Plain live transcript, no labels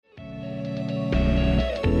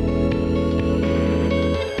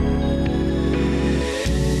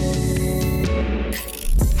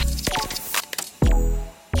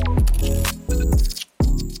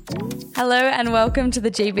and welcome to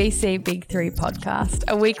the GBC Big Three podcast,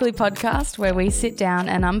 a weekly podcast where we sit down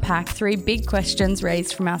and unpack three big questions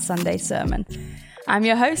raised from our Sunday sermon. I'm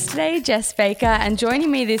your host today, Jess Baker, and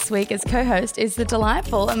joining me this week as co-host is the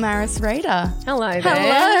delightful Amaris Rader. Hello there.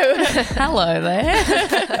 Hello. Hello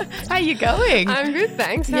there. How are you going? I'm good,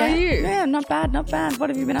 thanks. How are you? Yeah, not bad, not bad.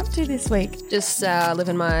 What have you been up to this week? Just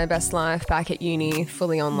living my best life back at uni,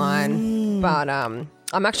 fully online. But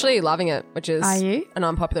I'm actually loving it, which is an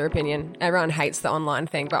unpopular opinion. Everyone hates the online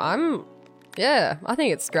thing, but I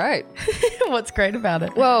think it's great. What's great about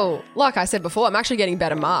it? Well, like I said before, I'm actually getting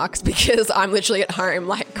better marks because I'm literally at home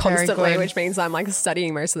like constantly, which means I'm like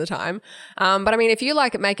studying most of the time. But I mean, if you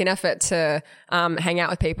like make an effort to hang out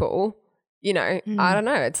with people, you know, I don't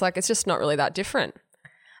know. It's like, it's just not really that different.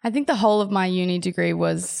 I think the whole of my uni degree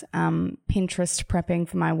was Pinterest prepping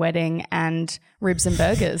for my wedding and ribs and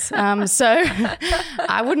burgers. So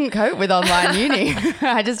I wouldn't cope with online uni.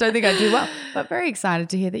 I just don't think I'd do well. But very excited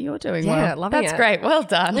to hear that you're doing well. Yeah, loving it. That's great. Well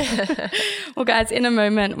done. Well, guys, in a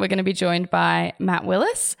moment, we're going to be joined by Matt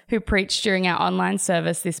Willis, who preached during our online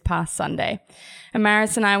service this past Sunday.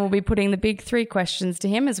 Amaris and I will be putting the big three questions to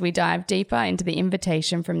him as we dive deeper into the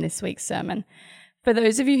invitation from this week's sermon. For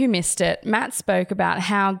those of you who missed it, Matt spoke about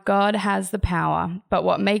how God has the power, but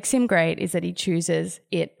what makes him great is that he chooses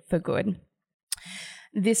it for good.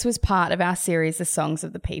 This was part of our series, The Songs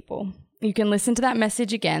of the People. You can listen to that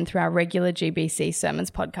message again through our regular GBC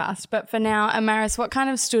Sermons podcast. But for now, Amaris, what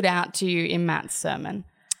kind of stood out to you in Matt's sermon?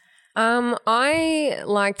 I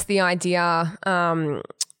liked the idea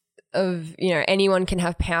of, you know, anyone can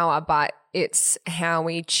have power, but it's how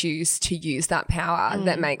we choose to use that power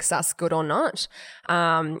that makes us good or not.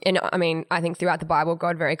 And I mean, I think throughout the Bible,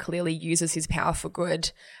 God very clearly uses his power for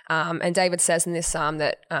good. And David says in this psalm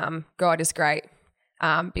that God is great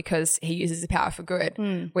because he uses his power for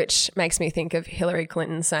good, which makes me think of Hillary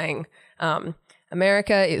Clinton saying,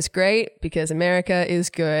 America is great because America is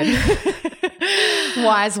good.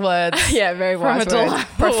 Wise words. Yeah, very wise words.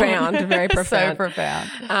 Profound, very profound. So profound.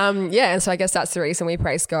 And so I guess that's the reason we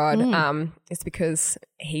praise God. It's because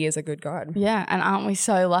he is a good God. Yeah, and aren't we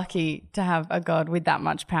so lucky to have a God with that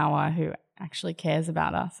much power who actually cares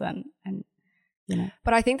about us and you know.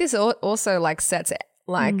 But I think this also like sets it,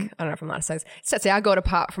 like, I don't know if I'm allowed to say this, sets our God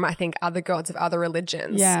apart from, I think, other gods of other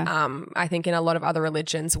religions. Yeah. I think in a lot of other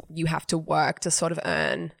religions, you have to work to sort of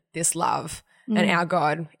earn this love. And our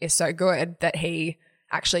God is so good that he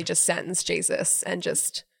actually just sends Jesus and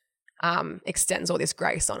just extends all this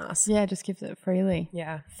grace on us. Yeah, just gives it freely.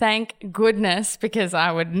 Yeah. Thank goodness, because I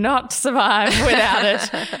would not survive without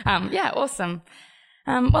it. Yeah, awesome.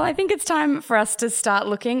 Well, I think it's time for us to start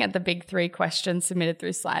looking at the big three questions submitted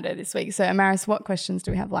through Slido this week. So, Amaris, what questions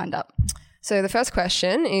do we have lined up? So the first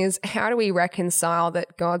question is, how do we reconcile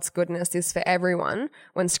that God's goodness is for everyone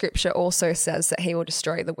when Scripture also says that he will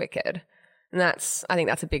destroy the wicked? And I think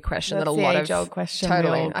that's a big question that a lot of age-old question.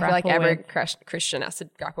 Totally. I feel like every Christian has to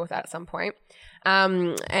grapple with that at some point.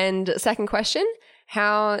 And second question,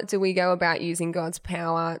 how do we go about using God's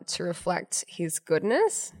power to reflect his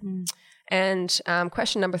goodness? And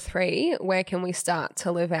question number 3, where can we start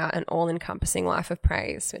to live out an all-encompassing life of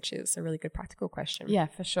praise, which is a really good practical question. Yeah,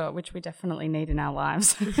 for sure, which we definitely need in our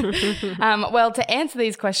lives. Well, to answer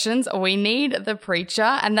these questions, we need the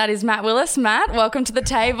preacher, and that is Matt Willis. Matt, welcome to the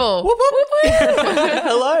table. Whoop, whoop.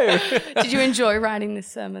 Hello. Did you enjoy writing this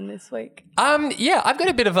sermon this week? Yeah, I've got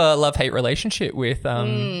a bit of a love-hate relationship with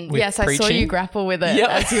yes, preaching. I saw you grapple with it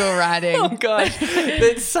as you were writing. Oh, gosh.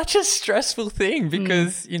 It's such a stressful thing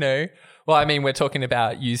because, you know, well, I mean, we're talking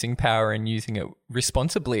about using power and using it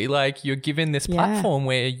responsibly. Like, you're given this platform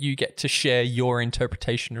where you get to share your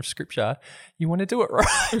interpretation of Scripture. You want to do it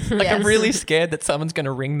right. Like, I'm really scared that someone's going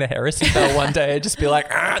to ring the heresy bell one day and just be like,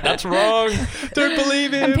 that's wrong. Don't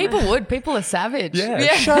believe him. And people would. People are savage.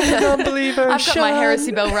 Yeah. Shut it, unbeliever. I've got my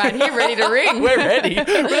heresy bell right here ready to ring. We're ready.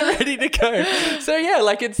 We're ready to go. So, yeah,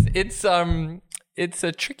 like it's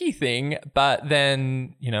a tricky thing, but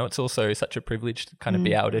then, you know, it's also such a privilege to kind of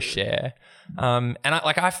be able to share. And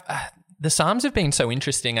the Psalms have been so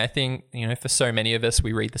interesting. I think, you know, for so many of us,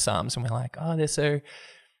 we read the Psalms and we're like, oh, they're so,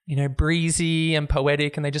 you know, breezy and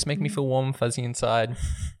poetic and they just make me feel warm and fuzzy inside,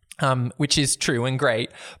 which is true and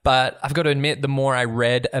great. But I've got to admit, the more I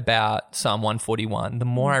read about Psalm 141, the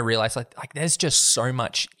more I realized like there's just so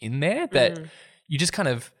much in there that you just kind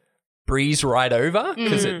of breeze right over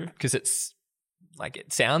because it's, like,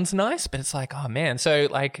 it sounds nice, but it's like, oh man. So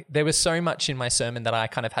like there was so much in my sermon that I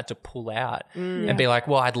kind of had to pull out and be like,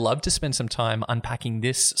 well, I'd love to spend some time unpacking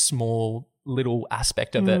this small little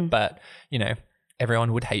aspect of it. But, you know,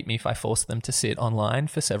 everyone would hate me if I forced them to sit online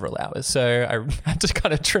for several hours. So I had to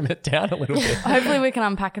kind of trim it down a little bit. Hopefully we can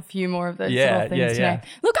unpack a few more of those little things today. Yeah.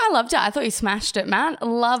 Look, I loved it. I thought you smashed it, Matt.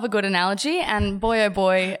 Love a good analogy. And boy, oh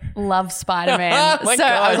boy, love Spider-Man. Oh so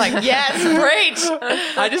I was like, yes,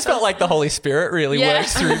 preach. I just felt like the Holy Spirit really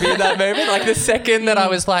works through me in that moment. Like the second that I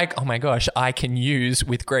was like, oh my gosh, I can use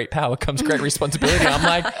with great power comes great responsibility. I'm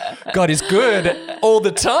like, God is good all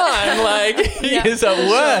the time. Like he is at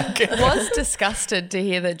work. I was disgusted to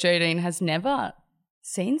hear that Jodine has never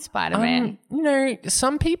seen Spider-Man.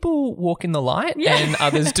 Some people walk in the light and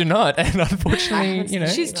others do not. And unfortunately,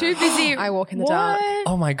 she's too busy. I walk in the dark.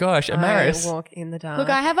 Oh my gosh, Amaris. I walk in the dark. Look,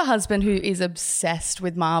 I have a husband who is obsessed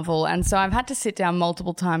with Marvel, and so I've had to sit down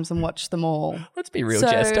multiple times and watch them all. Let's be real,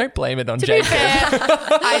 Jess. Don't blame it on to Jacob. Be fair,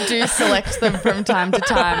 I do select them from time to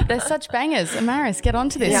time. They're such bangers. Amaris, get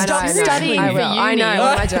onto this. Stop studying for uni. I know.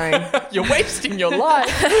 What am I doing? You're wasting your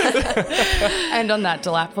life. And on that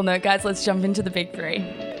delightful note, guys, let's jump into the big three.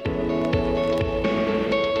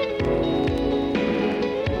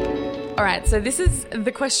 All right, so this is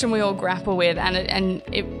the question we all grapple with, and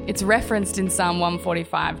it's referenced in Psalm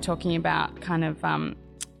 145, talking about kind of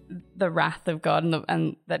the wrath of God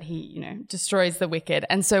and that he, destroys the wicked.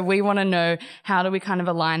 And so we want to know, how do we kind of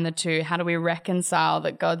align the two? How do we reconcile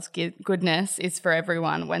that God's goodness is for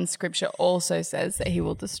everyone when Scripture also says that he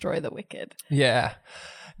will destroy the wicked? Yeah.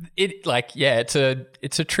 It's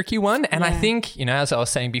a tricky one. And I think, as I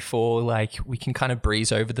was saying before, like we can kind of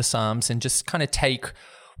breeze over the Psalms and just kind of take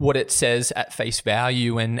what it says at face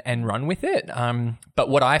value and run with it. But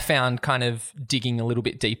what I found kind of digging a little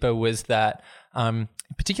bit deeper was that,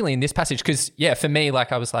 particularly in this passage, because for me,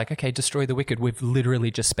 like I was like, okay, destroy the wicked. We've literally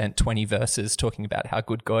just spent 20 verses talking about how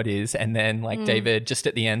good God is. And then like David just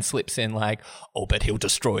at the end slips in like, oh, but he'll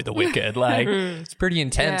destroy the wicked. Like it's pretty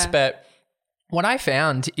intense. Yeah. But what I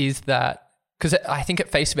found is that, because I think at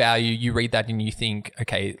face value, you read that and you think,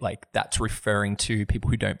 okay, like that's referring to people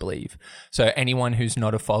who don't believe. So anyone who's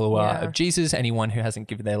not a follower of Jesus, anyone who hasn't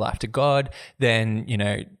given their life to God, then,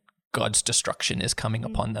 God's destruction is coming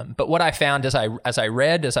upon them. But what I found as I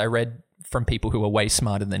read from people who are way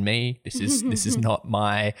smarter than me, this is not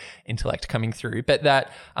my intellect coming through, but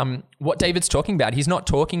that what David's talking about, he's not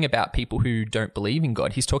talking about people who don't believe in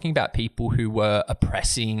God. He's talking about people who were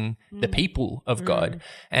oppressing the people of God.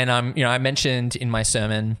 And I mentioned in my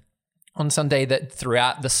sermon on Sunday that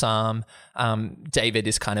throughout the Psalm, David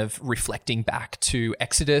is kind of reflecting back to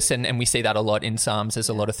Exodus, and we see that a lot in Psalms. There's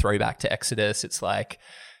a lot of throwback to Exodus. It's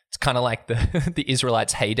kind of like the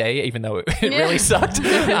Israelites' heyday, even though it really sucked.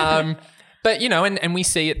 But, and we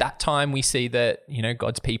see at that time, we see that,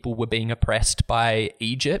 God's people were being oppressed by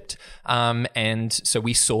Egypt. And so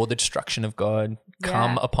we saw the destruction of God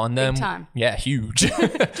come upon them. Big time. Yeah, huge.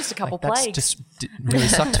 Just a couple plagues. That's just really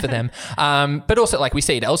sucked for them. But also like we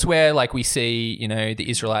see it elsewhere, like we see, the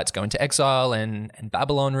Israelites go into exile and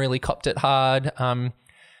Babylon really copped it hard.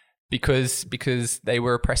 Because they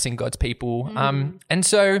were oppressing God's people. And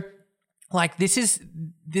so like this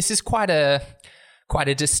is quite a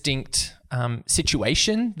distinct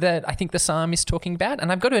situation that I think the Psalm is talking about. And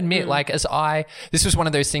I've got to admit, this was one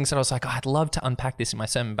of those things that I was like, I'd love to unpack this in my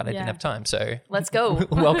sermon, but I didn't have time. So let's go.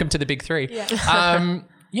 Welcome to the big three.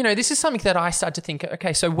 This is something that I start to think,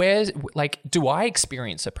 okay, so do I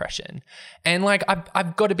experience oppression? And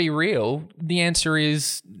I've got to be real. The answer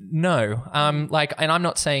is no. And I'm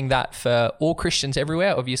not saying that for all Christians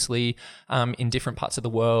everywhere. Obviously, in different parts of the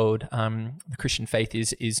world, the Christian faith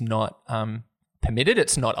is not permitted.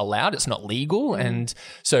 It's not allowed. It's not legal. And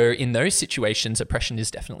so in those situations, oppression is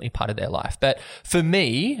definitely part of their life. But for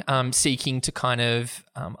me, seeking to kind of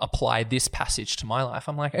apply this passage to my life,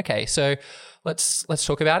 I'm like, okay, so let's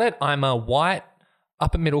talk about it. I'm a white,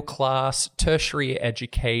 upper middle class, tertiary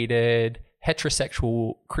educated,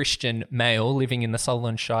 heterosexual Christian male living in the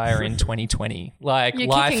Sutherland Shire in 2020. Like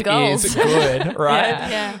life is good, right?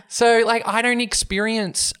 Yeah. So I don't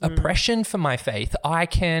experience oppression for my faith. I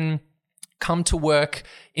can come to work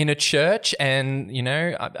in a church and,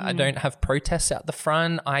 I don't have protests out the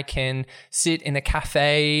front. I can sit in a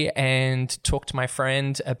cafe and talk to my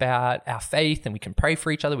friend about our faith and we can pray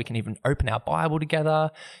for each other. We can even open our Bible together.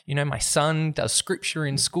 My son does scripture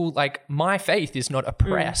in school. Like my faith is not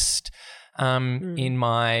oppressed in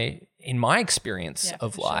my experience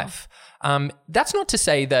of life. Sure. That's not to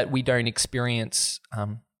say that we don't experience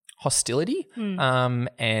hostility and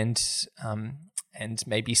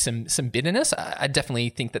maybe some bitterness. I definitely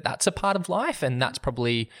think that that's a part of life, and that's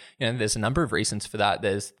probably, there's a number of reasons for that.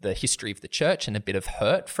 There's the history of the church and a bit of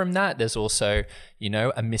hurt from that. There's also,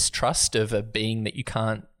 a mistrust of a being that you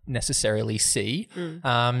can't necessarily see.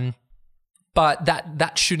 but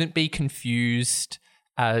that shouldn't be confused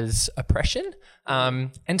as oppression.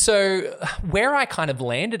 And so where I kind of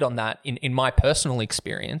landed on that in my personal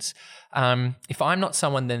experience, if I'm not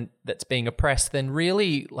someone that's being oppressed, then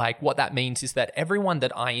really like what that means is that everyone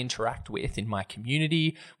that I interact with in my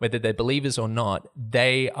community, whether they're believers or not,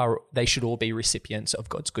 they should all be recipients of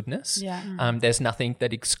God's goodness. Yeah. There's nothing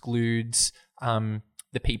that excludes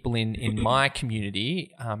the people in my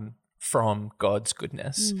community from God's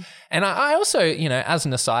goodness. And I also, as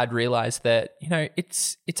an aside, realized that,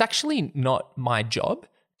 it's actually not my job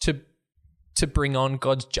to bring on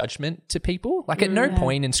God's judgment to people. Like at no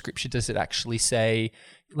point in scripture does it actually say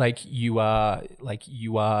you are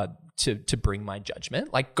to bring my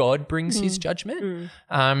judgment. Like God brings his judgment.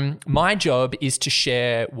 My job is to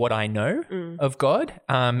share what I know of God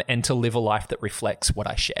and to live a life that reflects what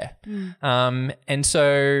I share. And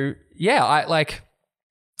so,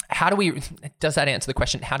 does that answer the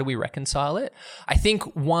question? How do we reconcile it? I think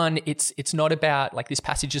one, it's not about this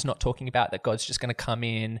passage is not talking about that God's just going to come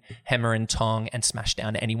in, hammer and tong and smash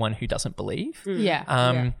down anyone who doesn't believe.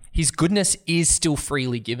 His goodness is still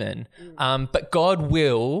freely given. But God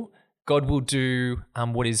will do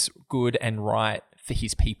what is good and right for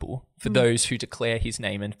his people, for those who declare his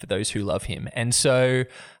name and for those who love him. And so,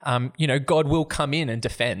 God will come in and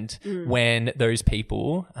defend when those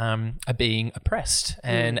people are being oppressed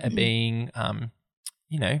and are being,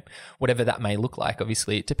 whatever that may look like.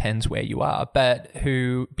 Obviously, it depends where you are, but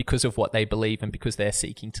who, because of what they believe and because they're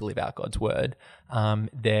seeking to live out God's word,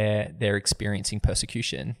 they're experiencing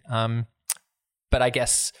persecution. But I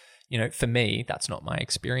guess, for me, that's not my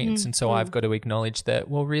experience. And so I've got to acknowledge that,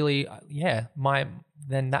 well, really,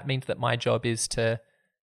 then that means that my job is to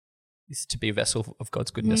be a vessel of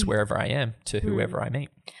God's goodness wherever I am, to whoever I meet.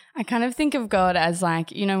 I kind of think of God as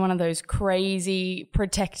one of those crazy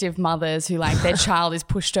protective mothers who their child is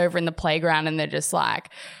pushed over in the playground and they're just like,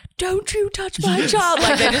 don't you touch my child.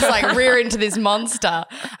 They just rear into this monster.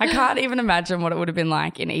 I can't even imagine what it would have been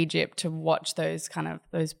like in Egypt to watch those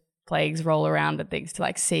plagues roll around and things,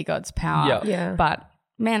 to see God's power. Yeah. But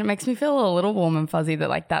man, it makes me feel a little warm and fuzzy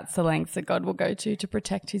that that's the lengths that God will go to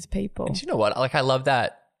protect his people. And you know what? I love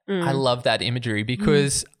that. I love that imagery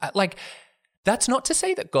because that's not to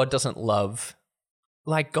say that God doesn't love.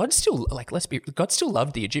 God still God still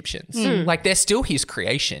loved the Egyptians. They're still his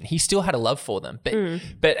creation. He still had a love for them.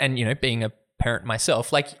 But being a parent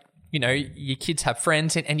myself, your kids have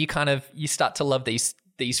friends and you start to love these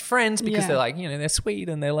friends because they're they're sweet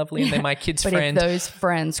and they're lovely and they're my kids' but friends. If those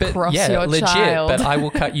friends cross your legit, child. But I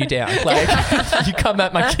will cut you down. You come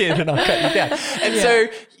at my kid and I'll cut you down. And so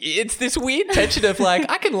it's this weird tension of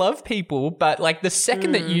I can love people, but the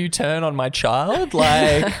second that you turn on my child,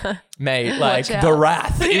 mate, the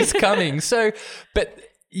wrath is coming. So, but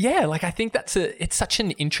I think it's such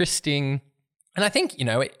an interesting, and I think,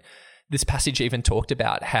 this passage even talked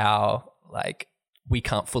about how we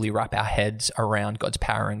can't fully wrap our heads around God's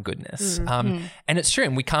power and goodness. And it's true.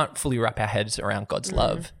 And we can't fully wrap our heads around God's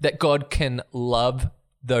love, that God can love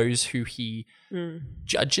those who he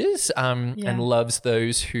judges and loves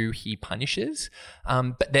those who he punishes,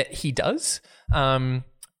 but that he does.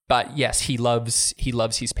 But yes, he loves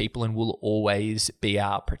his people and will always be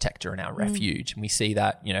our protector and our refuge. And we see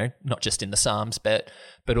that, not just in the Psalms, but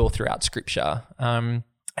all throughout scripture.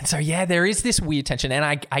 And so, there is this weird tension. And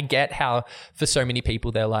I get how for so many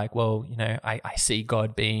people, they're well, I see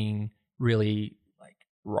God being really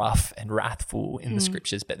rough and wrathful in the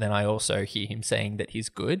scriptures, but then I also hear him saying that he's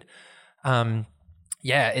good.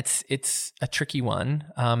 It's a tricky one.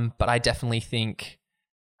 But I definitely think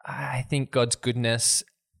God's goodness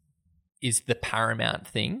is the paramount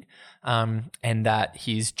thing. And that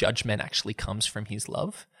his judgment actually comes from his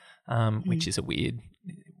love, which is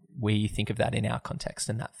we think of that in our context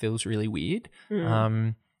and that feels really weird.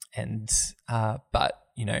 But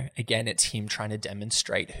again, it's him trying to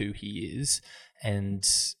demonstrate who he is and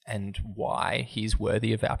why he's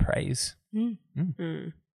worthy of our praise. And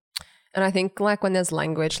I think when there's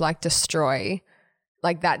language like destroy,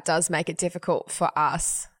 that does make it difficult for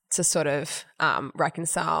us to sort of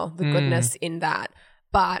reconcile the goodness in that.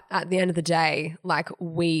 But at the end of the day,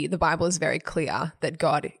 the Bible is very clear that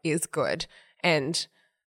God is good, and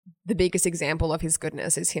the biggest example of his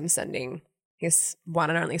goodness is him sending his one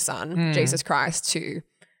and only son, Jesus Christ, to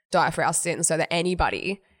die for our sins so that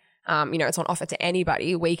anybody, it's on offer to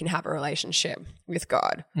anybody, we can have a relationship with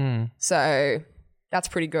God. So that's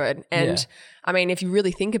pretty good. And I mean, if you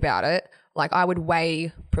really think about it, I would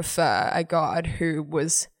way prefer a God who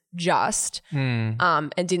was just and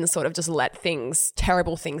didn't sort of just let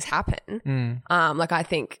terrible things happen. I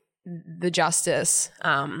think the justice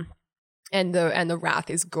and the wrath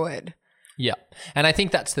is good. Yeah. And I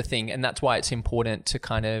think that's the thing. And that's why it's important to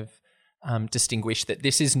kind of distinguish that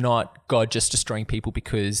this is not God just destroying people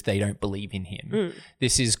because they don't believe in him.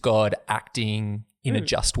 This is God acting in a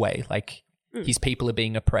just way. Like his people are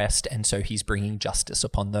being oppressed, and so he's bringing justice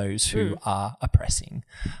upon those who are oppressing.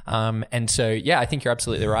 And so, yeah, I think you're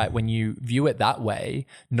absolutely right. When you view it that way,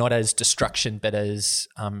 not as destruction, but as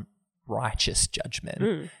righteous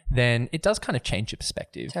judgment, then it does kind of change your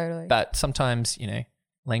perspective. Totally. But sometimes,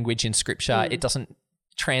 language in scripture, it doesn't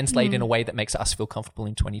translate in a way that makes us feel comfortable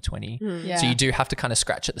in 2020. Yeah. So you do have to kind of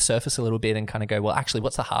scratch at the surface a little bit and kind of go, well, actually,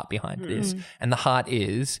 what's the heart behind this? And the heart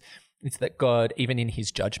is that God, even in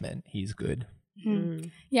his judgment, he's good.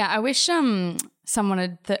 Yeah, I wish someone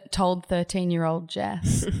had told 13-year-old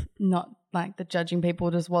Jess not like the judging people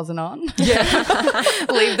just wasn't on. Yeah.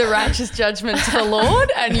 Leave the righteous judgment to the Lord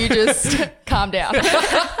and you just calm down.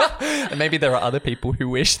 And maybe there are other people who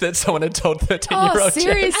wish that someone had told 13-year-old Jess.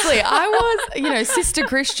 Seriously. I was, Sister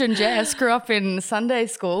Christian Jess grew up in Sunday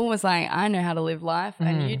school, was like, I know how to live life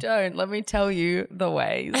and you don't. Let me tell you the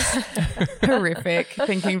ways. Horrific.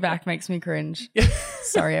 Thinking back makes me cringe.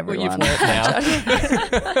 Sorry, everyone. Well, you've learnt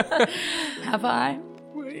now. Have I?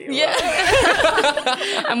 Yeah.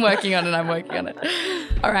 I'm working on it.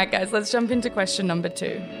 All right, guys, let's jump into question number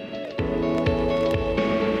 2.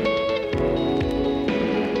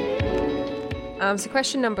 So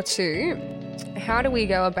question number 2, how do we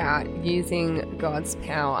go about using God's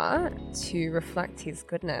power to reflect his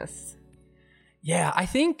goodness? Yeah, I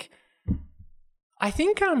think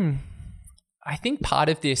part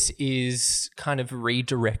of this is kind of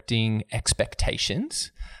redirecting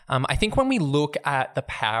expectations. I think when we look at the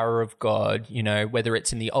power of God, whether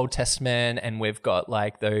it's in the Old Testament and we've got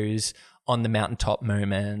like those on the mountaintop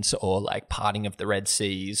moments or like parting of the Red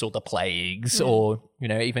Seas or the plagues or,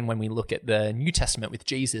 even when we look at the New Testament with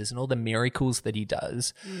Jesus and all the miracles that he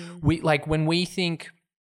does, when we think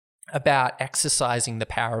about exercising the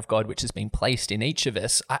power of God, which has been placed in each of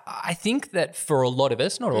us, I think that for a lot of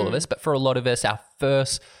us, not all of us, but for a lot of us, our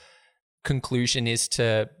first conclusion is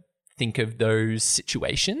to think of those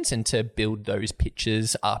situations and to build those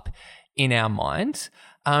pictures up in our minds.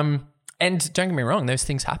 And don't get me wrong, those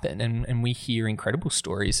things happen and we hear incredible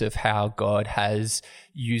stories of how God has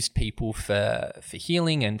used people for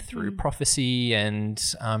healing and through prophecy and,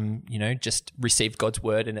 just received God's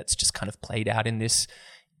word and it's just kind of played out in this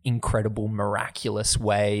incredible, miraculous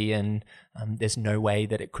way, and there's no way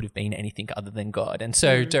that it could have been anything other than God. And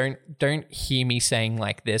so don't hear me saying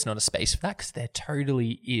like there's not a space for that, because there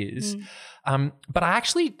totally is. But I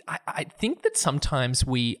think that sometimes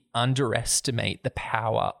we underestimate the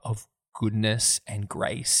power of goodness and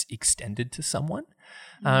grace extended to someone.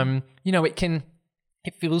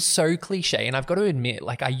 It feels so cliche, and I've got to admit,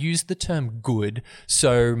 like I used the term good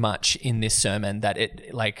so much in this sermon that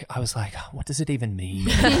I was like, what does it even mean?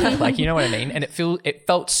 Like, you know what I mean? And it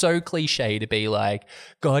felt so cliche to be like,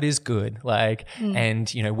 God is good,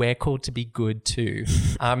 and we're called to be good too.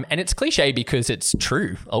 And it's cliche because it's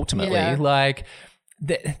true ultimately. Yeah. Like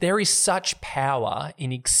there is such power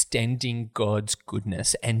in extending God's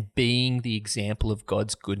goodness and being the example of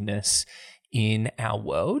God's goodness in our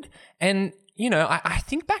world. And I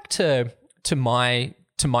think back to my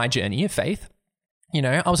journey of faith.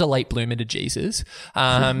 I was a late bloomer to Jesus.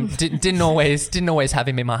 Didn't always have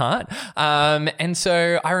him in my heart. And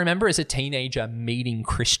so I remember as a teenager meeting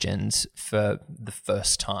Christians for the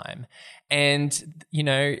first time. And,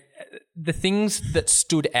 the things that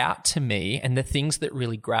stood out to me and the things that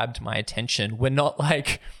really grabbed my attention were not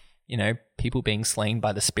like, people being slain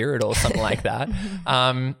by the Spirit or something like that.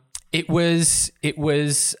 It was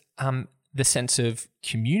the sense of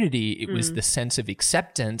community. It was the sense of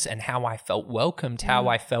acceptance and how I felt welcomed, how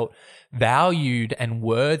I felt valued and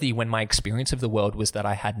worthy when my experience of the world was that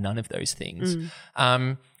I had none of those things.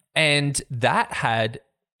 And that had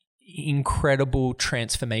incredible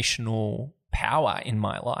transformational power in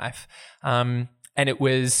my life. And it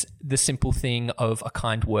was the simple thing of a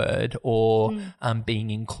kind word or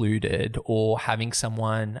being included or having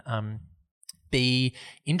someone be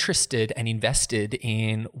interested and invested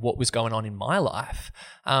in what was going on in my life.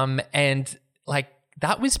 And like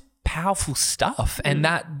that was powerful stuff. And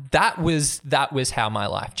that was how my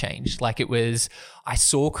life changed. Like I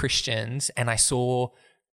saw Christians and I saw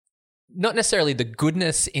not necessarily the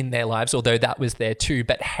goodness in their lives, although that was there too,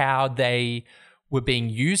 but how they were being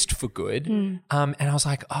used for good. And I was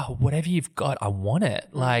like, oh, whatever you've got, I want it.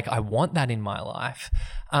 Like I want that in my life.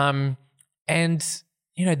 And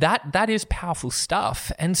you know, that is powerful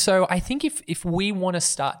stuff. And so I think if we want to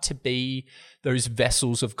start to be those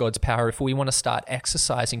vessels of God's power, if we want to start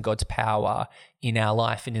exercising God's power in our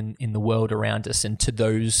life and in the world around us and to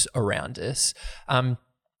those around us,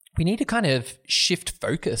 we need to kind of shift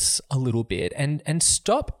focus a little bit and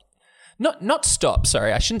stop. Not stop,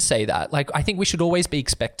 sorry, I shouldn't say that. Like, I think we should always be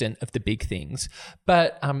expectant of the big things.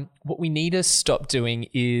 But what we need to stop doing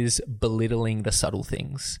is belittling the subtle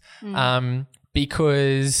things.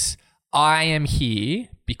 Because I am here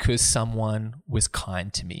because someone was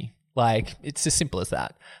kind to me. Like, it's as simple as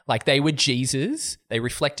that. Like, they were Jesus. They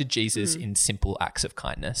reflected Jesus in simple acts of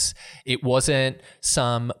kindness. It wasn't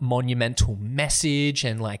some monumental message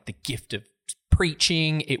and like the gift of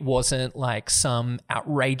preaching. It wasn't like some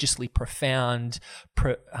outrageously profound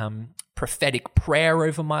prophetic prayer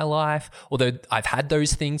over my life, although I've had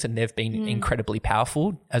those things and they've been incredibly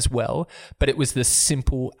powerful as well. But it was the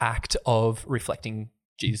simple act of reflecting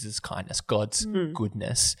Jesus' kindness, God's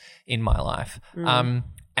goodness in my life.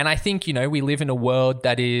 And I think, you know, we live in a world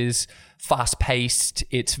that is fast-paced.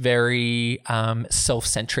 It's very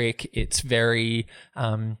self-centric. It's very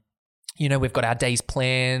you know, we've got our days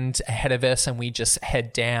planned ahead of us and we just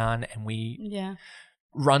head down and we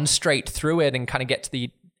run straight through it and kind of get to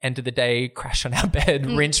the end of the day, crash on our bed,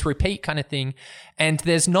 rinse, repeat kind of thing. And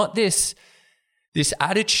there's not this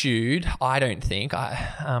attitude, I don't think, or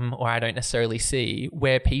I don't necessarily see,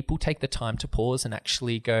 where people take the time to pause and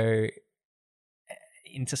actually go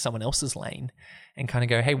into someone else's lane and kind of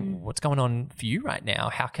go, hey, what's going on for you right now?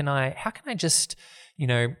 How can I just, you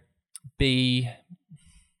know, be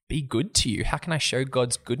good to you? How can I show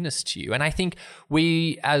God's goodness to you? And I think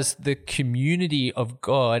we as the community of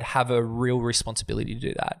God have a real responsibility to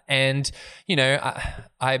do that. And, you know,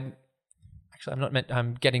 I'm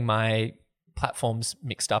getting my platforms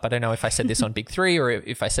mixed up. I don't know if I said this on Big Three or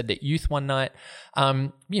if I said it at youth one night.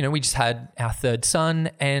 You know, we just had our third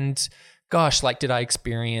son and gosh, like, did I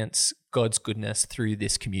experience God's goodness through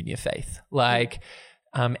this community of faith? Like,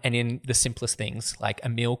 and in the simplest things, like a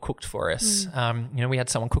meal cooked for us. You know, we had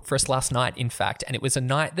someone cook for us last night, in fact, and it was a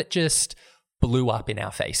night that just blew up in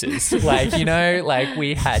our faces. Like, you know, like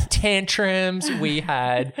we had tantrums, we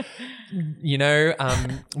had, you know,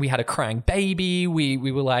 we had a crying baby. We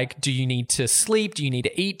were like, do you need to sleep? Do you need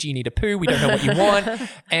to eat? Do you need to poo? We don't know what you want.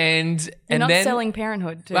 And You're not then selling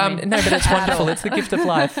parenthood to me. No, but it's wonderful. It's the gift of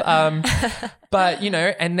life. But, you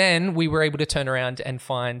know, and then we were able to turn around and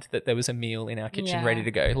find that there was a meal in our kitchen ready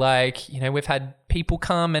to go. Like, you know, we've had people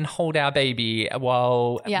come and hold our baby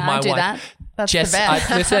while my I do wife, that. That's Jess, the best.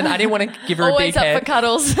 listen, I didn't want to give her a Always big up head. for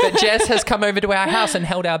cuddles. But Jess has come over to our house and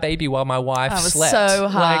held our baby while my wife It was slept. so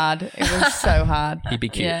Like, hard. It was so hard. he'd be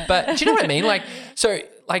cute. Yeah. But do you know what I mean? Like, so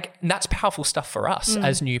like that's powerful stuff for us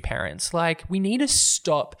as new parents. Like, we need to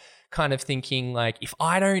stop kind of thinking like, if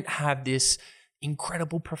I don't have this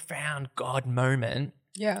incredible, profound God moment,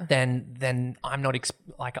 then I'm not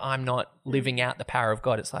I'm not living out the power of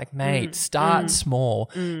God. It's like, mate, start small.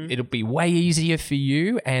 It'll be way easier for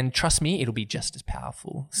you, and trust me, it'll be just as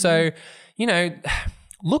powerful. So, you know,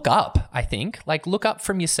 look up. I think, like, look up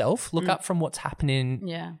from yourself. Look up from what's happening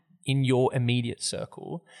in your immediate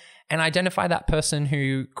circle, and identify that person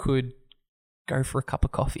who could go for a cup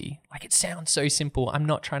of coffee. Like, it sounds so simple. I'm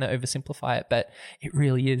not trying to oversimplify it, but it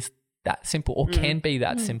really is that simple, or can be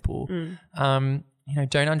that simple. You know,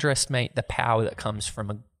 don't underestimate the power that comes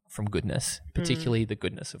from goodness, particularly the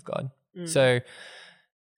goodness of God. So,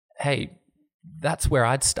 hey, that's where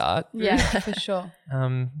I'd start. Yeah, for sure.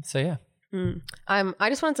 So yeah. I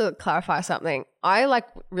just wanted to clarify something. I like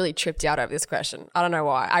really tripped out over this question. I don't know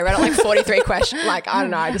why. I read it like 43 questions. Like, I don't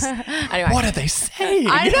know. Anyway. What are they saying?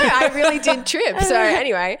 I know. I really did trip. So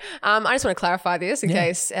anyway, I just want to clarify this in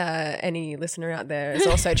case any listener out there is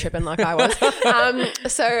also tripping like I was.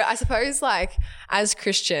 So I suppose, like, as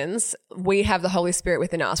Christians, we have the Holy Spirit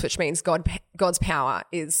within us, which means God's power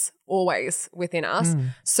is always within us.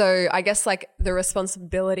 So I guess, like, the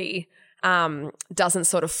responsibility doesn't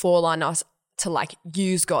sort of fall on us to, like,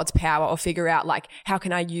 use God's power or figure out, like, how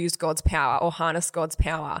can I use God's power or harness God's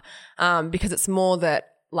power? Because it's more that,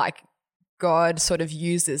 like, God sort of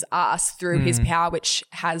uses us through his power, which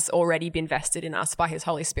has already been vested in us by his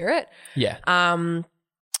Holy Spirit. Yeah.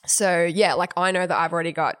 So yeah, like, I know that I've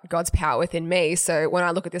already got God's power within me. So when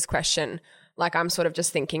I look at this question, like, I'm sort of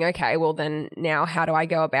just thinking, okay, well then now how do I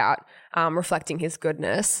go about reflecting his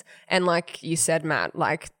goodness? And like you said, Matt,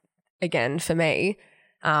 like, again, for me,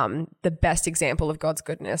 the best example of God's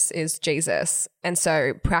goodness is Jesus. And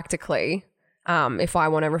so practically, if I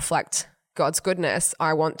want to reflect God's goodness,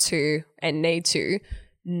 I want to and need to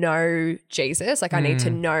know Jesus. Like I need to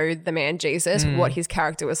know the man Jesus, what his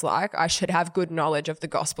character was like. I should have good knowledge of the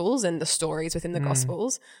Gospels and the stories within the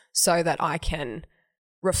Gospels so that I can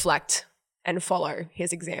reflect and follow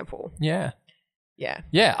his example. Yeah. Yeah.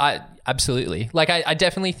 Yeah, I absolutely. Like I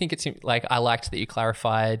definitely think it's like I liked that you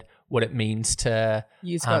clarified what it means to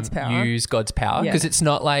Use God's power. Use God's power, Yeah. because it's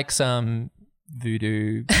not like some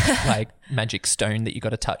voodoo like magic stone that you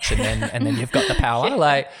got to touch and then you've got the power.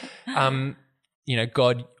 Like you know,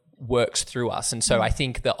 God works through us, and so I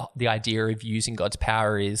think the idea of using God's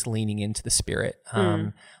power is leaning into the Spirit,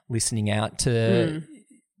 listening out to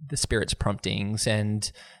the Spirit's promptings,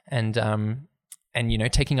 and you know,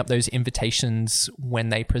 taking up those invitations when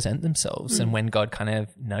they present themselves and when God kind of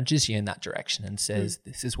nudges you in that direction and says,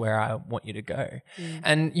 this is where I want you to go.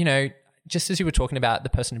 And, you know, just as you were talking about the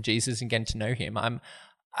person of Jesus and getting to know him,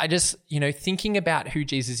 I just, you know, thinking about who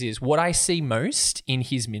Jesus is, what I see most in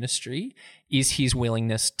his ministry is his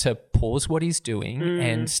willingness to pause what he's doing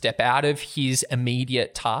and step out of his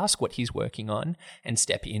immediate task, what he's working on, and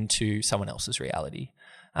step into someone else's reality.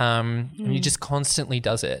 And he just constantly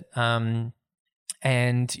does it.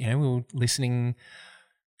 And, you know, we were listening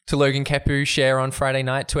to Logan Kepu share on Friday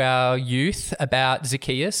night to our youth about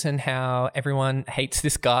Zacchaeus and how everyone hates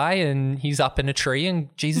this guy and he's up in a tree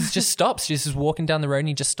and Jesus just stops. Jesus is walking down the road and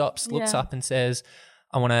he just stops, looks up and says,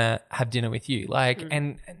 I want to have dinner with you. Like,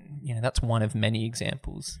 and, you know, that's one of many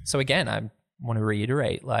examples. So again, I want to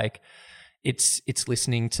reiterate, like, it's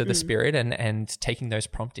listening to the Spirit and taking those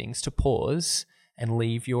promptings to pause and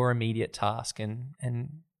leave your immediate task and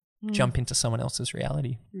jump into someone else's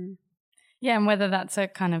reality. Yeah, and whether that's a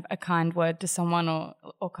kind of a kind word to someone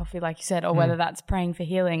or coffee, like you said, or whether that's praying for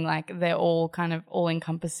healing, like they're all kind of all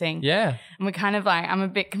encompassing. Yeah. And we're kind of like, I'm a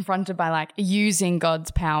bit confronted by like using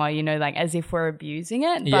God's power, you know, like as if we're abusing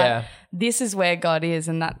it. But this is where God is,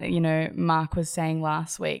 and that, you know, Mark was saying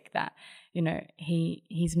last week that, you know,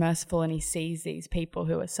 he's merciful and he sees these people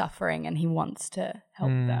who are suffering and he wants to help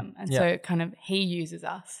them. And so kind of he uses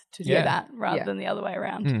us to do that rather than the other way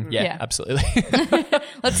around. Yeah, absolutely.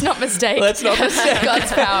 Let's not mistake God's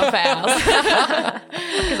power for ours.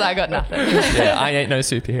 Because I got nothing. Yeah, I ain't no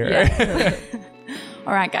superhero.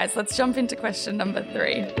 All right, guys, let's jump into question number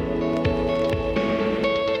 3.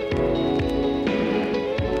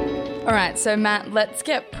 All right, so Matt, let's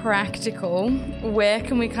get practical. Where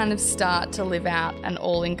can we kind of start to live out an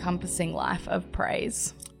all-encompassing life of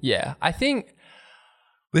praise? Yeah, I think,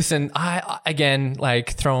 listen, I again, like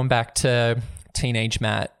throwing back to teenage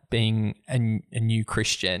Matt being a new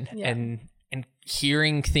Christian and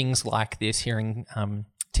hearing things like this, hearing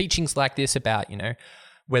teachings like this about, you know,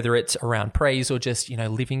 whether it's around praise or just, you know,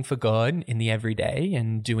 living for God in the everyday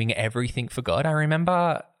and doing everything for God. I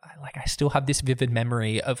remember, like, I still have this vivid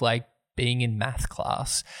memory of like being in math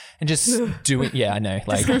class and just doing, I know,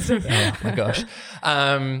 like, oh my gosh.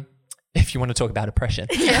 If you want to talk about oppression.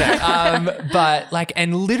 But like,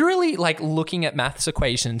 and literally like looking at maths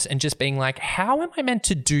equations and just being like, how am I meant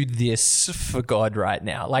to do this for God right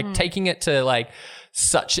now? Like taking it to like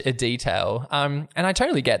such a detail. And I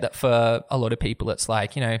totally get that for a lot of people, it's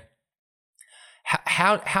like, you know,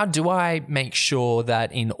 how do I make sure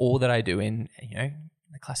that in all that I do in, you know,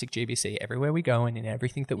 the classic GBC, everywhere we go and in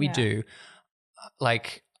everything that we do,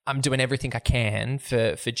 like I'm doing everything I can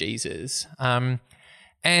for Jesus.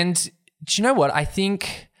 And do you know what? I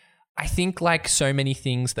think like so many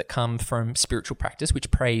things that come from spiritual practice,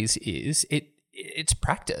 which praise is, it's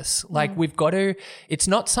practice. Like we've got to, it's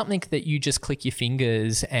not something that you just click your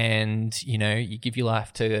fingers and, you know, you give your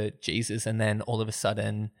life to Jesus and then all of a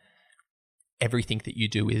sudden everything that you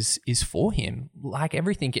do is for him. Like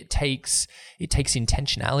everything, it takes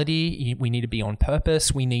intentionality. We need to be on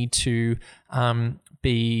purpose. We need to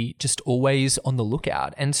be just always on the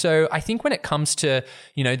lookout. And so I think when it comes to,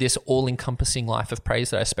 you know, this all-encompassing life of praise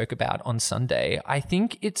that I spoke about on Sunday, I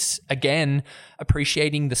think it's, again,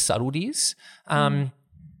 appreciating the subtleties.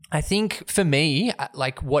 I think for me,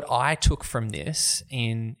 like what I took from this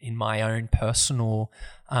in my own personal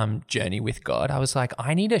journey with God, I was like,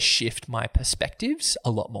 I need to shift my perspectives a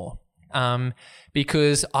lot more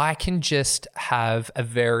because I can just have a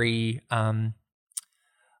very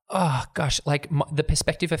the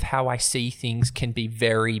perspective of how I see things can be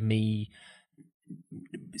very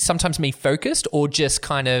sometimes me focused or just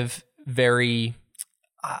kind of very,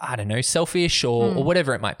 I don't know, selfish or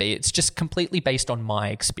whatever it might be. It's just completely based on my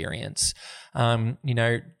experience. You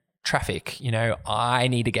know, traffic, you know, I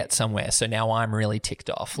need to get somewhere. So now I'm really ticked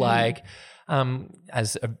off, like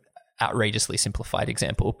as an outrageously simplified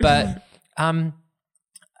example. But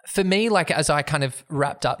for me, like as I kind of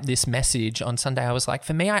wrapped up this message on Sunday, I was like,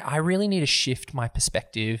 for me, I really need to shift my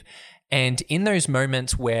perspective And in those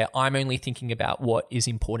moments where I'm only thinking about what is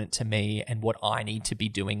important to me and what I need to be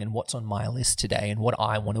doing and what's on my list today and what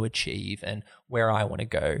I want to achieve and where I want to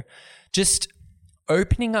go, just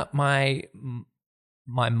opening up my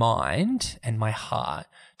mind and my heart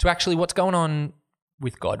to actually what's going on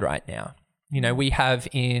with God right now. You know, we have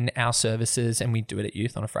in our services, and we do it at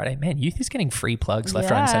Youth on a Friday. Man, Youth is getting free plugs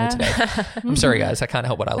left, right, and center today. I'm sorry, guys. I can't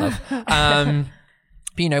help what I love.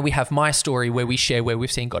 But, you know, we have My Story where we share where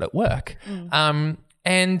we've seen God at work.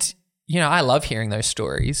 And, you know, I love hearing those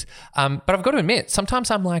stories. But I've got to admit,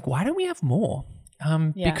 sometimes I'm like, why don't we have more?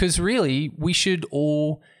 Because really, we should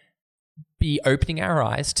all be opening our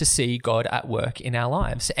eyes to see God at work in our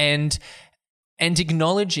lives and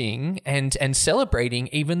acknowledging and celebrating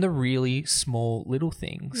even the really small little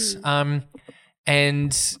things. And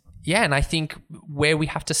I think where we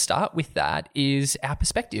have to start with that is our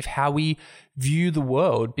perspective, how we view the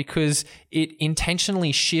world, because it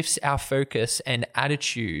intentionally shifts our focus and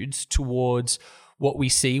attitudes towards what we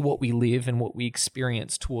see, what we live, and what we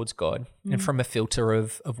experience towards God, and from a filter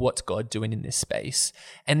of what's God doing in this space.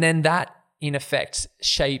 And then that, in effect,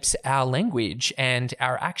 shapes our language and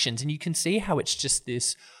our actions. And you can see how it's just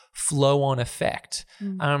this flow-on effect.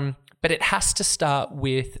 But it has to start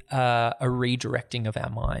with a redirecting of our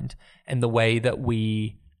mind and the way that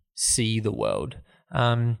we see the world.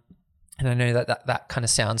 And I know that kind of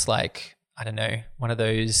sounds like, I don't know, one of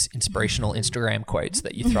those inspirational Instagram quotes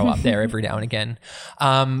that you throw up there every now and again.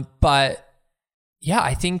 But yeah,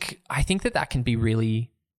 I think that can be really,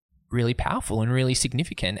 really powerful and really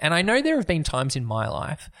significant. And I know there have been times in my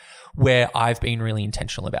life where I've been really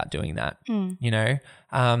intentional about doing that. You know,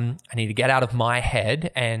 I need to get out of my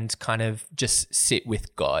head and kind of just sit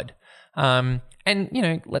with God. And, you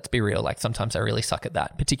know, let's be real, like sometimes I really suck at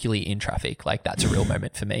that, particularly in traffic. Like that's a real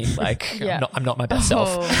moment for me. Like I'm not my best self.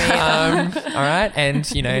 All right. And,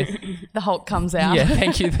 you know, the Hulk comes out. Yeah.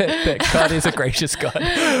 Thank you that God is a gracious God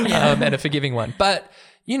and a forgiving one. But,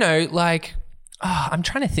 you know, like, I'm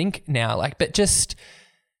trying to think now, like, but just,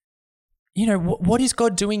 you know, what is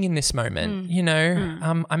God doing in this moment? You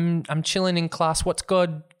know, I'm chilling in class. What's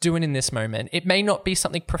God doing in this moment? It may not be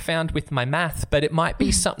something profound with my math, but it might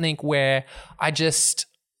be something where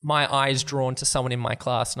my eyes drawn to someone in my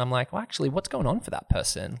class and I'm like, well, actually, what's going on for that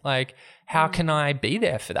person? Like, how can I be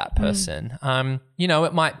there for that person? You know,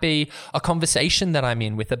 it might be a conversation that I'm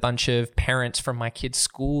in with a bunch of parents from my kids'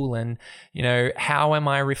 school and, you know, how am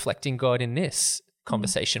I reflecting God in this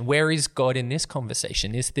conversation? Where is God in this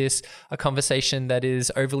conversation? Is this a conversation that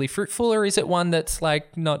is overly fruitful or is it one that's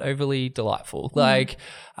like not overly delightful? Like,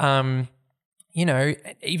 you know,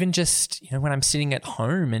 even just, you know, when I'm sitting at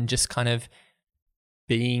home and just kind of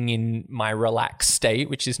being in my relaxed state,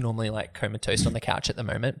 which is normally like comatose on the couch at the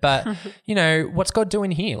moment. But, you know, what's God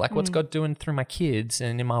doing here? Like what's God doing through my kids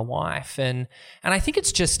and in my wife? And I think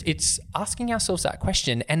it's asking ourselves that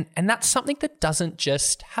question. And that's something that doesn't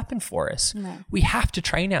just happen for us. No. We have to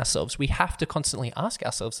train ourselves. We have to constantly ask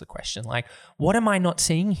ourselves the question, like, what am I not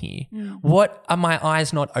seeing here? What are my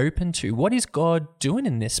eyes not open to? What is God doing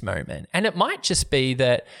in this moment? And it might just be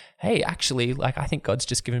that, hey, actually, like, I think God's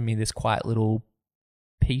just given me this quiet little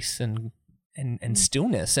peace and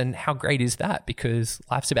stillness, and how great is that, because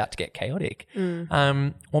life's about to get chaotic.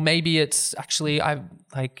 Or maybe it's actually I'm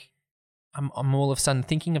all of a sudden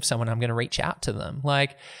thinking of someone, I'm going to reach out to them.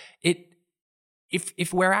 Like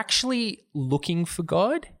if we're actually looking for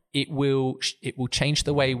God, it will change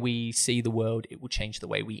the way we see the world. It will change the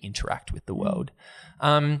way we interact with the world.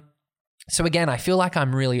 So again, I feel like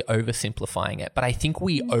I'm really oversimplifying it, but I think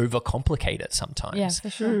we overcomplicate it sometimes. Yeah,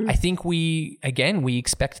 for sure. I think we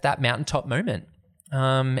expect that mountaintop moment.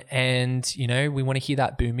 And, you know, we want to hear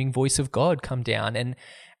that booming voice of God come down,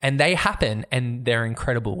 and they happen, and they're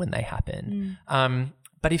incredible when they happen.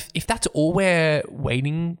 But if that's all we're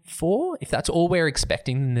waiting for, if that's all we're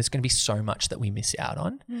expecting, then there's going to be so much that we miss out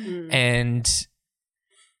on. And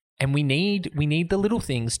we need the little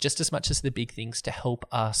things just as much as the big things to help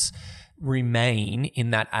us remain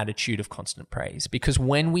in that attitude of constant praise. Because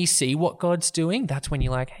when we see what God's doing, that's when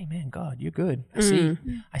you're like, hey man, God, you're good.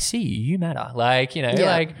 I see you. You matter. Like, you know,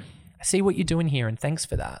 like I see what you're doing here and thanks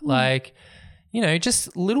for that. Like, you know,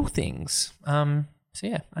 just little things. So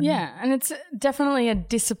yeah. And it's definitely a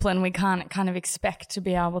discipline we can't kind of expect to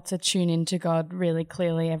be able to tune into God really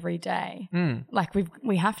clearly every day. Like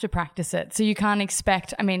we have to practice it. So you can't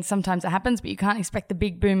expect, I mean, sometimes it happens, but you can't expect the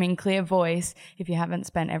big booming clear voice if you haven't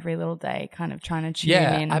spent every little day kind of trying to tune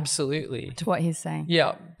in. Absolutely. To what he's saying.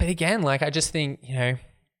 Yeah. But again, like I just think, you know,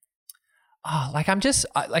 like I'm just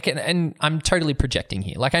like, and I'm totally projecting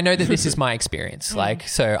here. Like I know that this is my experience. Like,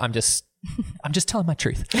 so I'm just telling my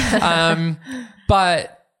truth.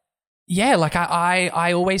 But yeah, like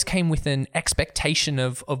I always came with an expectation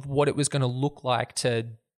of what it was going to look like to,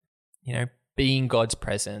 you know, be in God's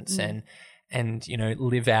presence and you know,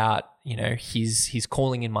 live out, you know, his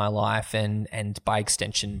calling in my life and by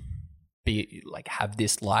extension be like have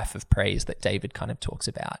this life of praise that David kind of talks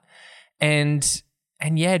about. And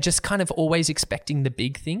yeah, just kind of always expecting the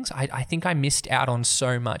big things. I think I missed out on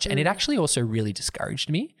so much, and it actually also really discouraged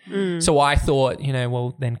me. So I thought, you know,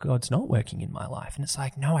 well, then God's not working in my life. And it's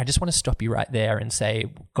like, no, I just want to stop you right there and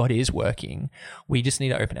say, God is working. We just need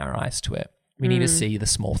to open our eyes to it. We need to see the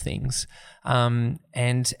small things. And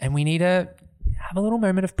we need to have a little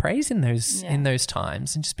moment of praise in those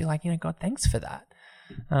times and just be like, you know, God, thanks for that.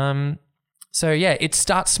 So yeah, it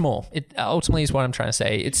starts small. It ultimately is what I'm trying to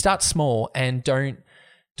say. It starts small, and don't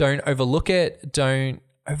overlook it. Don't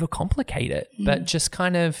overcomplicate it, but just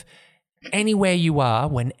kind of anywhere you are,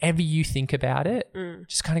 whenever you think about it,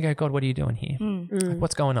 just kind of go, God, what are you doing here? Like,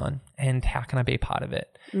 what's going on? And how can I be a part of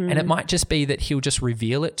it? And it might just be that he'll just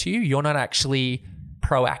reveal it to you. You're not actually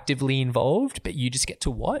proactively involved, but you just get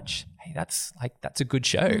to watch. Hey, that's a good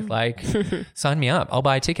show. Like, sign me up. I'll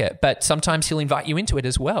buy a ticket. But sometimes he'll invite you into it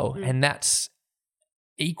as well. And that's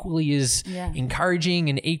equally as encouraging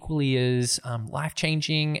and equally as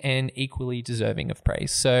life-changing and equally deserving of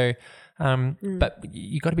praise. So, but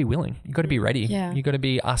you got to be willing. You got to be ready. Yeah. You got to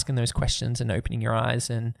be asking those questions and opening your eyes.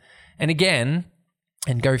 And again,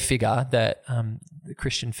 and go figure that the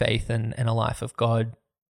Christian faith and a life of God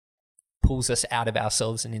pulls us out of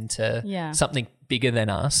ourselves and into something bigger than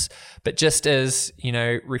us. But just as, you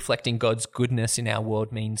know, reflecting God's goodness in our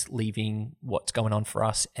world means leaving what's going on for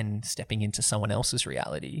us and stepping into someone else's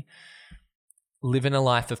reality, living a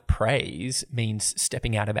life of praise means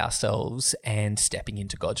stepping out of ourselves and stepping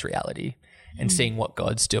into God's reality and seeing what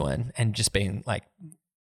God's doing and just being like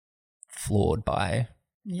floored by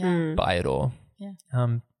it all. Yeah.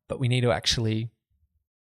 But we need to actually,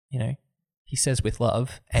 you know, he says with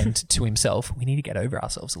love and to himself, we need to get over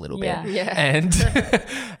ourselves a little bit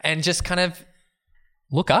and just kind of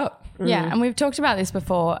look up. Yeah, and we've talked about this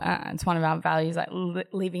before. It's one of our values, like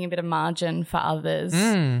leaving a bit of margin for others,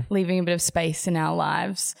 leaving a bit of space in our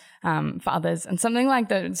lives for others. And something like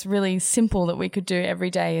that, it's really simple that we could do every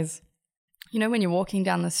day is, you know, when you're walking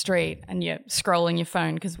down the street and you're scrolling your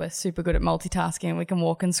phone, because we're super good at multitasking and we can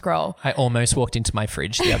walk and scroll. I almost walked into my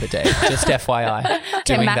fridge the other day, just FYI.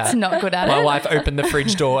 Doing Matt's that. not good at it. My wife opened the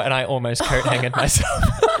fridge door and I almost coat-hanged myself.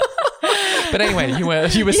 But anyway, you were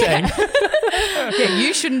saying. Yeah,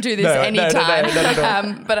 you shouldn't do this anytime.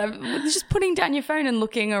 No. But I'm just putting down your phone and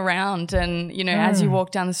looking around and, you know, as you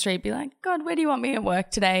walk down the street, be like, God, where do you want me at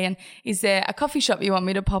work today? And is there a coffee shop you want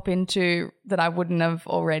me to pop into that I wouldn't have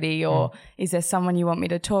already? Or is there someone you want me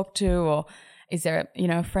to talk to? Or is there, you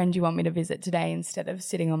know, a friend you want me to visit today instead of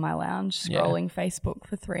sitting on my lounge scrolling Facebook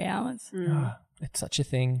for 3 hours? It's such a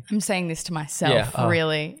thing. I'm saying this to myself,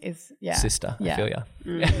 really. Sister, I feel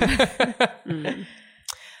you.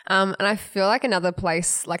 And I feel like another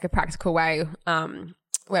place, like a practical way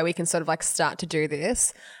where we can sort of like start to do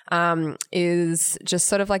this is just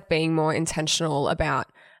sort of like being more intentional about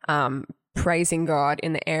praising God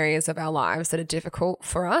in the areas of our lives that are difficult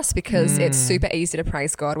for us, because it's super easy to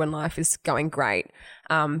praise God when life is going great.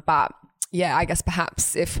 But yeah, I guess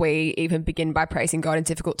perhaps if we even begin by praising God in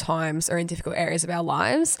difficult times or in difficult areas of our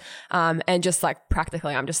lives, and just like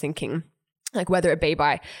practically, I'm just thinking, like whether it be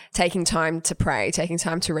by taking time to pray, taking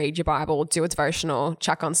time to read your Bible, do a devotional,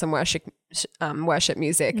 chuck on some worship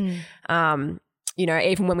music, you know,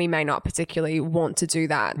 even when we may not particularly want to do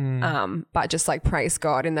that, but just like praise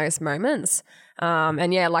God in those moments.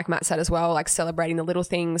 And yeah, like Matt said as well, like celebrating the little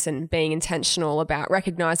things and being intentional about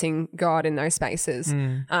recognizing God in those spaces.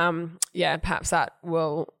 Yeah, perhaps that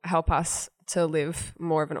will help us to live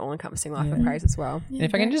more of an all-encompassing life of praise as well. And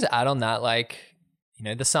if I can just add on that, like, you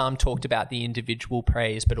know, the Psalm talked about the individual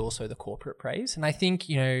praise, but also the corporate praise. And I think,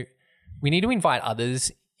 you know, we need to invite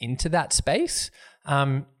others into that space.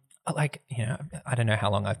 Like, you know, I don't know how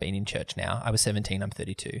long I've been in church now. I was 17, I'm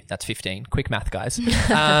 32. That's 15. Quick math, guys.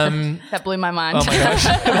 That blew my mind. Oh my gosh,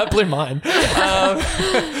 that blew mine.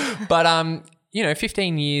 But, you know,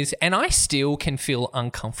 15 years, and I still can feel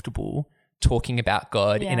uncomfortable talking about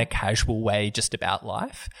God in a casual way, just about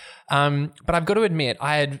life. But I've got to admit,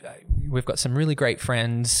 we've got some really great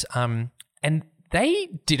friends, and they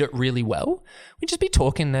did it really well. We'd just be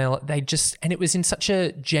talking there. And it was in such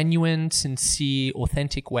a genuine, sincere,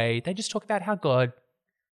 authentic way. They just talk about how God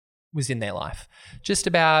was in their life, just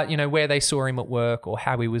about, you know, where they saw him at work or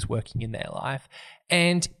how he was working in their life.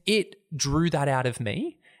 And it drew that out of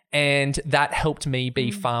me. And that helped me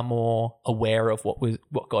be far more aware of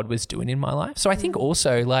what God was doing in my life. So I think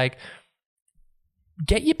also, like,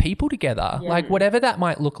 get your people together, like whatever that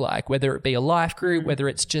might look like, whether it be a life group, whether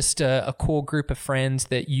it's just a core group of friends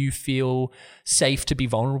that you feel safe to be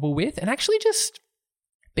vulnerable with, and actually just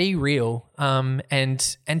be real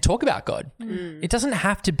and talk about God. It doesn't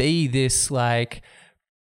have to be this like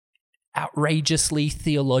outrageously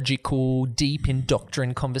theological, deep in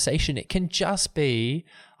doctrine conversation. It can just be,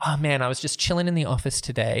 oh man, I was just chilling in the office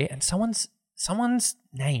today and someone's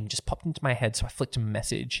name just popped into my head, so I flicked him a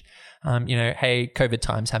message. Hey, COVID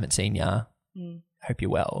times, haven't seen ya. Hope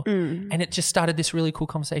you're well. And it just started this really cool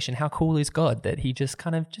conversation. How cool is God that he just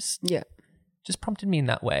kind of just prompted me in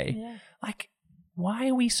that way? Yeah. Like, why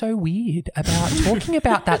are we so weird about talking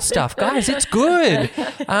about that stuff? Guys, it's good.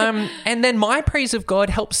 And then my praise of God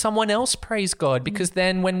helps someone else praise God, because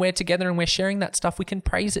then when we're together and we're sharing that stuff, we can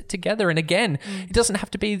praise it together. And again, it doesn't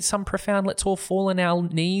have to be some profound let's all fall on our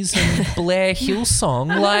knees and Blair Hill song.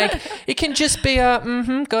 Like, it can just be a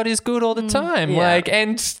God is good all the time. Like,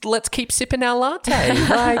 and let's keep sipping our latte.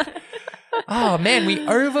 Like, oh man, we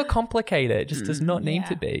overcomplicate it. It just does not need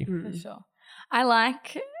to be. For sure. I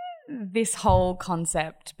like this whole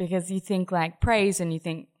concept because you think like praise and you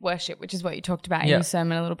think worship, which is what you talked about in your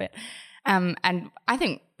sermon a little bit. And I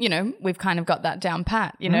think, we've kind of got that down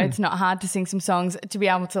pat. It's not hard to sing some songs. To be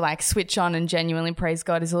able to like switch on and genuinely praise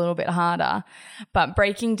God is a little bit harder. But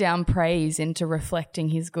breaking down praise into reflecting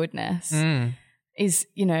his goodness is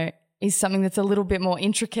something that's a little bit more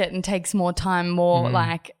intricate and takes more time,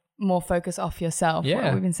 more focus off yourself. Yeah.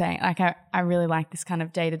 What we've been saying. Like I really like this kind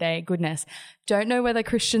of day-to-day goodness. Don't know whether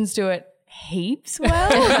Christians do it heaps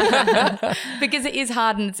well because it is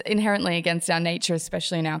hard and it's inherently against our nature,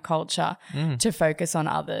 especially in our culture, to focus on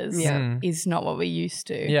others is not what we're used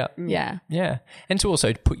to. Yeah. And to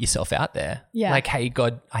also put yourself out there. Yeah. Like, hey,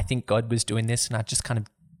 God, I think God was doing this and I just kind of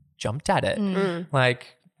jumped at it.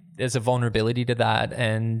 Like, there's a vulnerability to that,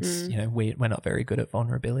 and we're not very good at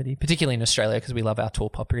vulnerability, particularly in Australia, because we love our tall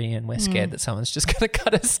poppy and we're scared that someone's just going to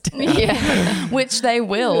cut us down. Yeah, which they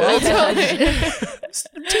will.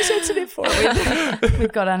 Too sensitive for it.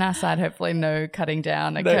 We've got on our side, hopefully, no cutting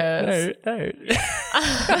down occurs. No.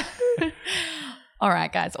 All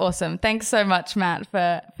right, guys, awesome. Thanks so much, Matt,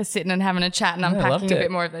 for sitting and having a chat and unpacking a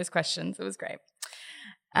bit more of those questions. It was great.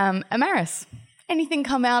 Amaris, anything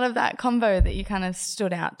come out of that convo that you kind of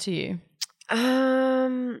stood out to you?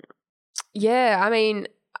 Yeah, I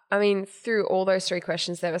mean, through all those three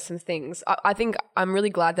questions, there were some things. I think I'm really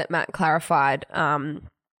glad that Matt clarified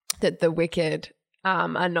that the wicked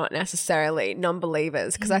are not necessarily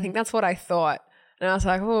non-believers, because I think that's what I thought, and I was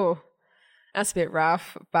like, oh, that's a bit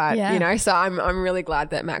rough, but so I'm really glad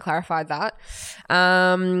that Matt clarified that.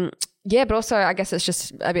 But also I guess it's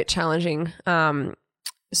just a bit challenging.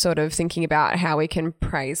 Sort of thinking about how we can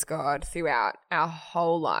praise God throughout our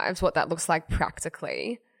whole lives, what that looks like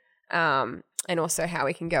practically, and also how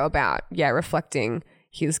we can go about, reflecting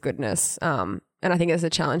his goodness. And I think it's a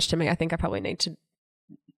challenge to me. I think I probably need to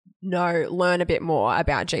learn a bit more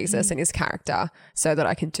about Jesus and his character so that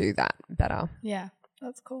I can do that better. Yeah,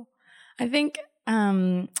 that's cool. I think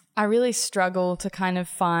I really struggle to kind of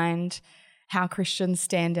find how Christians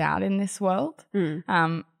stand out in this world.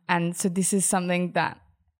 And so this is something that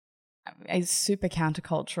is super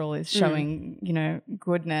countercultural, is showing,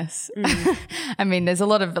 goodness. I mean, there's a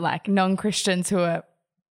lot of like non-Christians who are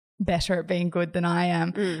better at being good than I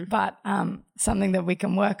am, but something that we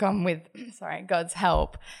can work on with, God's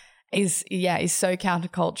help is so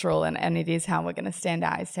countercultural, and it is how we're going to stand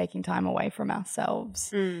out, is taking time away from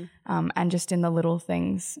ourselves and just in the little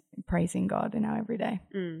things, praising God in our everyday.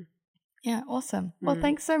 Yeah, awesome. Well,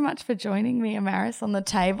 thanks so much for joining me, Amaris, on the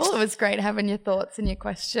table. It was great having your thoughts and your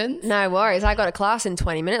questions. No worries. I got a class in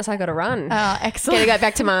 20 minutes. I got to run. Oh, excellent. Got to go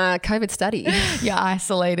back to my COVID study. You're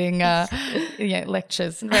isolating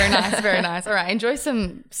lectures. Very nice, very nice. All right, enjoy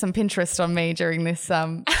some Pinterest on me during this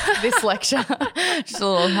this lecture. Just a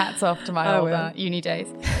little hats off to my old uni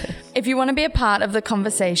days. If you want to be a part of the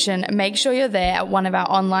conversation, make sure you're there at one of our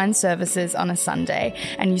online services on a Sunday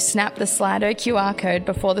and you snap the Slido QR code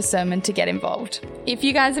before the sermon to get involved. If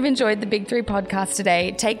you guys have enjoyed the Big 3 podcast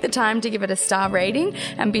today, take the time to give it a star rating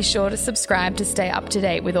and be sure to subscribe to stay up to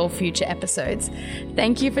date with all future episodes.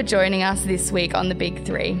 Thank you for joining us this week on the Big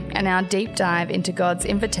 3 and our deep dive into God's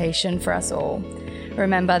invitation for us all.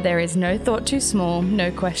 Remember, there is no thought too small,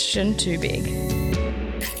 no question too big.